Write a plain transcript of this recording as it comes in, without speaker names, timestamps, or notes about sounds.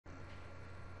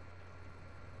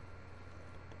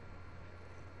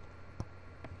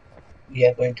we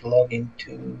are going to log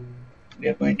into, we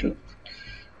are going to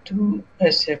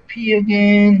SAP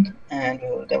again, and we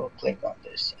will double click on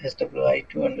this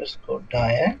SWI2 underscore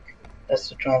diac. That's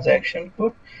the transaction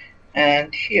code.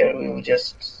 And here we will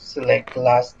just select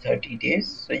last 30 days.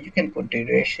 So you can put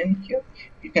duration here.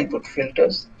 You can put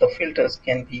filters. The filters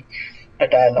can be a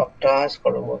dialog task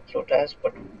or a workflow task,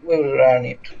 but we will run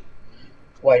it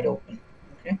wide open.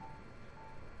 Okay.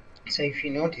 So if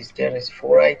you notice, there is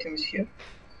 4 items here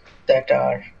that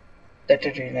are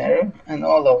in error, and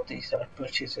all of these are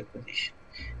purchase acquisition.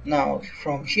 Now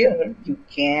from here you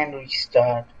can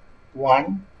restart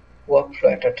one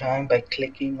workflow at a time by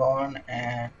clicking on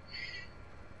and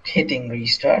hitting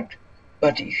restart.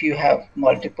 But if you have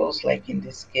multiples, like in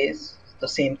this case, the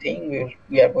same thing,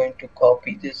 we are going to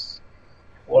copy this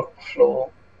workflow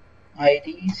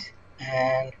IDs,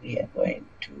 and we are going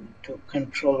to do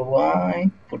Control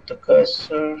Y, put the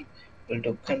cursor, we'll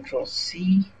do Control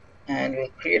C, and we'll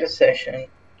create a session.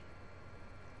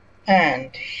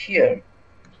 And here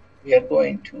we are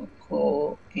going to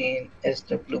go in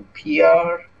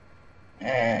SWPR,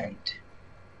 and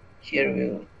here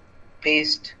we'll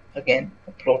paste again,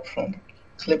 upload from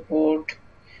clipboard,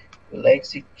 we'll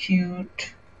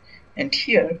execute, and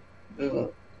here we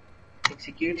will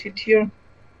execute it here.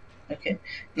 Okay,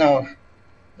 now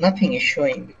nothing is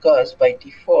showing because by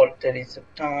default there is a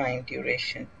time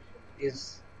duration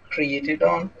is created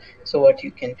on. So what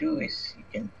you can do is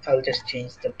I'll just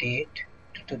change the date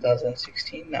to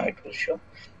 2016. Now it will show.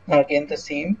 Now again the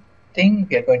same thing,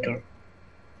 we are going to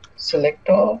select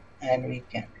all and we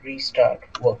can restart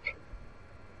workflow.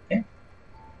 Okay,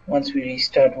 once we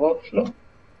restart workflow,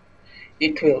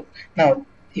 it will, now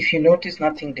if you notice,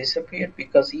 nothing disappeared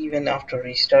because even after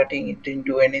restarting it didn't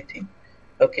do anything.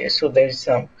 Okay, so there's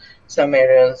some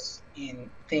errors in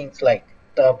things like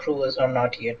the approvals are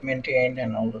not yet maintained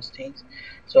and all those things.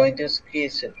 So in this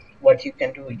case, what you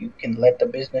can do, you can let the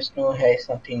business know, hey,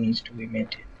 something needs to be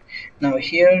maintained. Now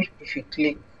here, if you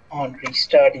click on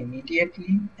restart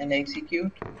immediately and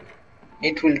execute,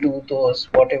 it will do those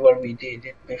whatever we did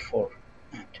it before.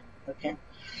 Okay,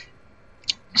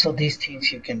 so these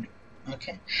things you can do.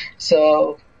 Okay,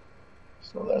 so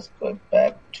let's go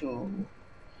back to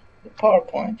the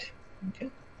PowerPoint.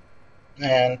 Okay,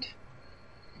 and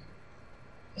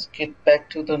let's get back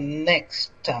to the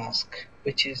next task,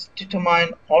 which is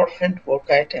determine orphaned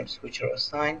work items which are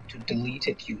assigned to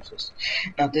deleted users.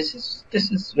 Now this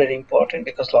is very important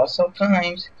because lots of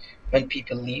times when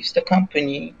people leave the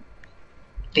company,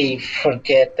 they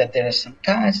forget that there are some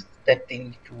tasks that they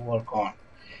need to work on.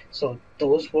 So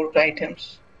those work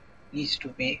items needs to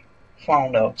be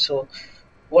found out. So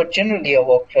what generally a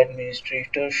workflow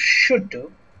administrator should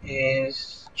do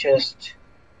is just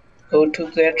go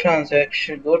to their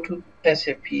transaction, go to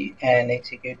SAP and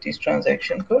execute this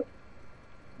transaction code.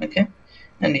 Okay,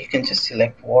 and you can just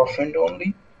select orphaned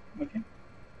only. Okay,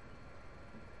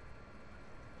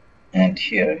 and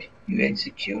here you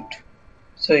execute.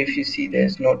 So if you see,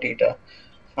 there's no data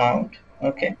found.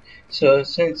 Okay, so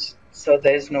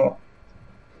there's no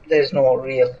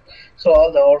real, so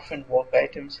all the orphaned work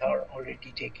items are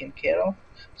already taken care of.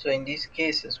 So in these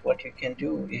cases, what you can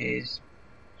do is,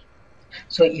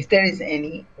 so if there is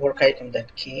any work item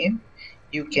that came,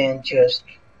 you can just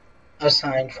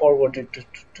forward it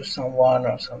to someone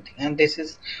or something, and this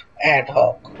is ad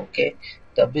hoc. Okay,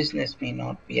 the business may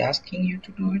not be asking you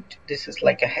to do it. This is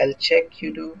like a health check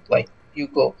you do, like you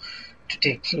go to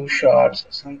take flu shots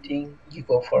or something, you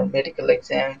go for a medical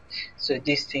exam. So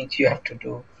these things you have to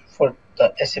do for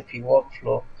the SAP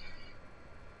workflow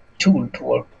tool to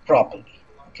work properly.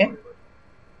 Okay,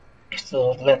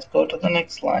 so let's go to the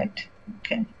next slide.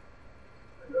 Okay,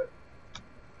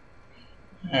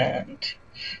 and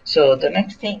so the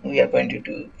next thing we are going to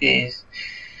do is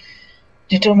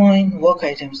determine work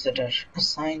items that are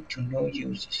assigned to no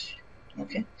users.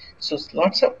 Okay, so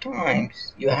lots of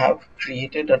times you have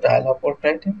created a dialog work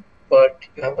item, but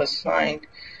you have assigned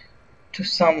to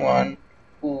someone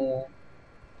who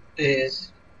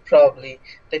is probably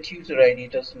that user ID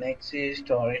doesn't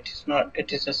exist, or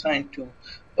it is assigned to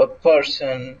a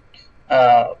person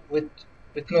with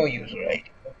no user ID.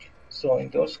 Okay, so in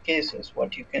those cases,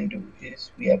 what you can do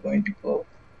is we are going to go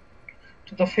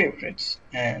to the favorites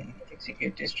and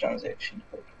execute this transaction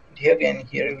code. And here again,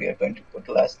 here we are going to put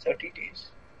last 30 days.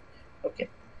 Okay,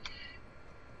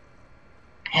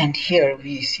 and here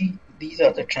we see these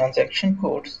are the transaction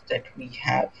codes that we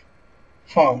have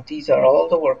found. These are all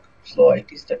the workflow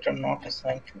IDs that are not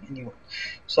assigned to anyone.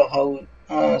 So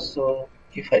so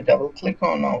if I double click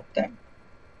on all of them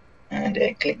and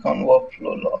I click on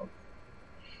workflow log,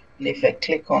 and if I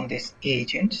click on these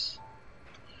agents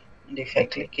and if I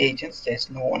click agents, there's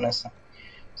no one assigned.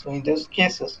 So in those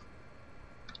cases,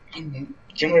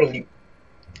 generally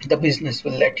the business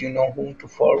will let you know whom to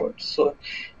forward. So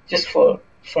just for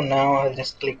now, I'll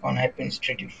just click on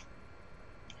administrative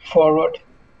forward,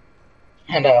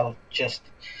 and I'll just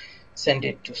send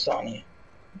it to Sonia.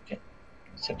 Okay,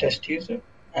 it's a test user,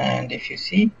 and if you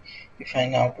see, if I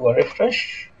now do a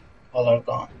refresh, all are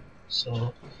gone.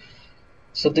 So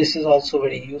this is also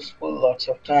very useful. Lots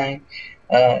of time,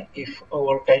 if a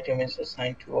work item is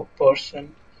assigned to a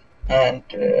person, and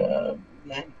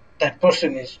that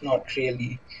person is not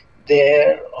really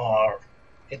there, or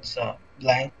it's a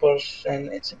blank person,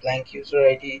 it's a blank user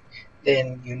ID,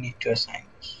 then you need to assign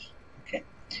this. Okay,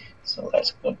 so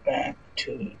let's go back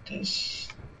to this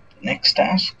next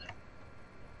task.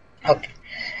 Okay,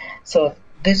 so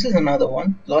this is another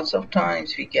one. Lots of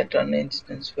times we get an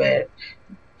instance where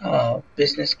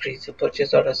business creates a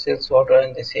purchase order, sales order,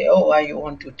 and they say, oh, I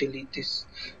want to delete this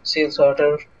sales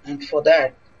order, and for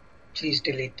that please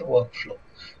delete the workflow.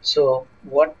 So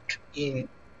what in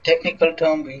technical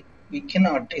term, we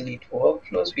cannot delete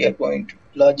workflows. We are going to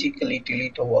logically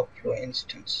delete a workflow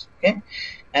instance. Okay,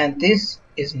 and this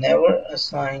is never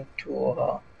assigned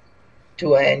to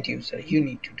an end user. You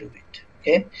need to do it.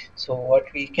 Okay, so what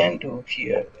we can do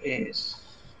here is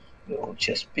we'll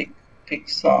just pick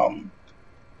some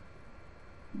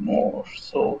more.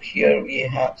 So here we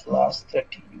have last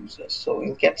 30 users. So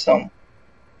we'll get some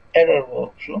error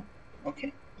workflow,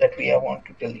 okay, that we want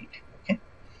to delete. Okay,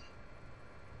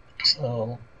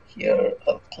 so here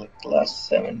I'll click last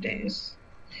 7 days,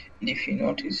 and if you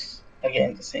notice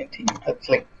again the same thing, I'll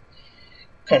click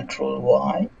Control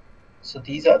Y. So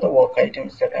these are the work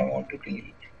items that I want to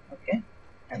delete. Okay,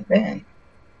 and then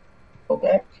go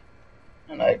back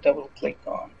and I double click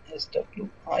on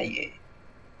SWIA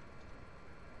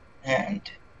and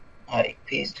I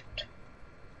paste it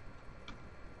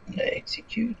and I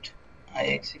execute,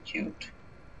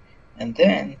 and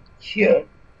then here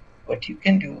what you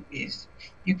can do is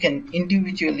you can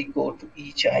individually go to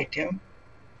each item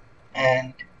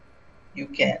and you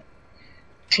can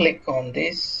click on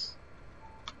this,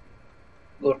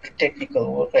 go to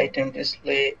technical work item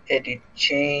display, edit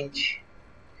change,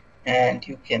 and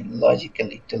you can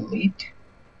logically delete.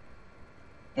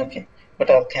 Okay, but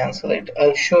I'll cancel it.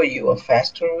 I'll show you a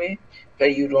faster way where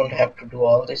you don't have to do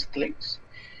all these clicks.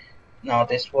 Now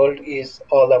this world is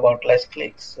all about less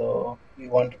clicks, so we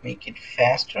want to make it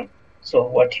faster. So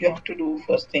what you have to do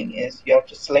first thing is you have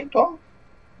to select all,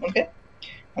 okay,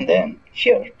 and then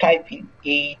here type in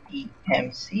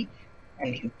ADMC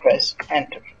and you press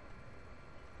enter.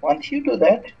 Once you do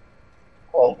that,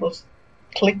 all those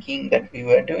clicking that we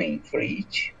were doing for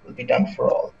each will be done for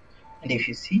all, and if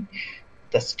you see,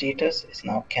 the status is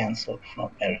now cancelled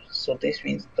from error. So this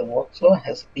means the workflow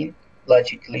has been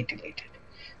logically deleted.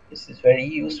 This is very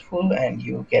useful and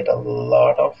you get a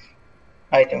lot of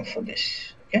items for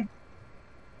this. Okay,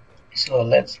 so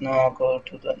let's now go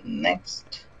to the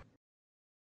next